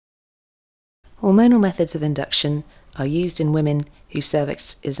Hormonal methods of induction are used in women whose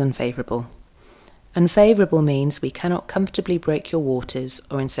cervix is unfavourable. Unfavourable means we cannot comfortably break your waters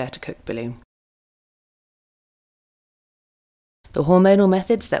or insert a cook balloon. The hormonal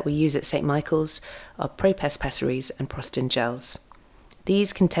methods that we use at St. Michael's are propess pessaries and prostin gels.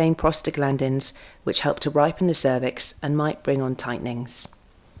 These contain prostaglandins which help to ripen the cervix and might bring on tightenings.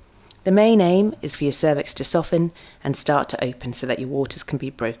 The main aim is for your cervix to soften and start to open so that your waters can be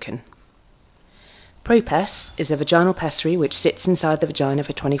broken. Propess is a vaginal pessary which sits inside the vagina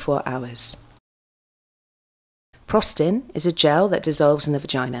for 24 hours. Prostin is a gel that dissolves in the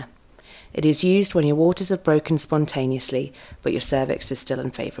vagina. It is used when your waters have broken spontaneously but your cervix is still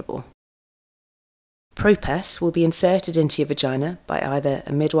unfavourable. Propess will be inserted into your vagina by either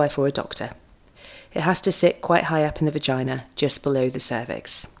a midwife or a doctor. It has to sit quite high up in the vagina, just below the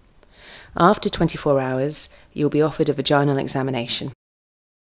cervix. After 24 hours, you'll be offered a vaginal examination.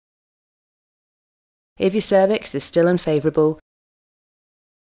 If your cervix is still unfavourable,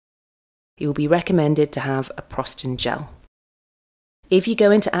 you will be recommended to have a prostin gel. If you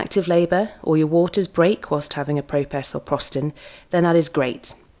go into active labour or your waters break whilst having a propess or prostin, then that is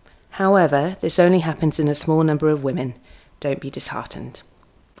great. However, this only happens in a small number of women. Don't be disheartened.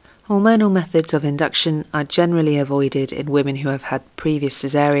 Hormonal methods of induction are generally avoided in women who have had previous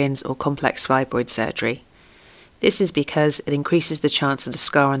caesareans or complex fibroid surgery. This is because it increases the chance of the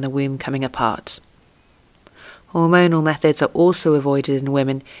scar on the womb coming apart. Hormonal methods are also avoided in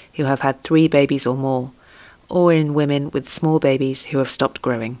women who have had 3 babies or more, or in women with small babies who have stopped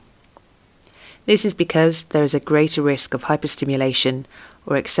growing. This is because there is a greater risk of hyperstimulation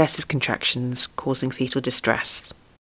or excessive contractions causing fetal distress.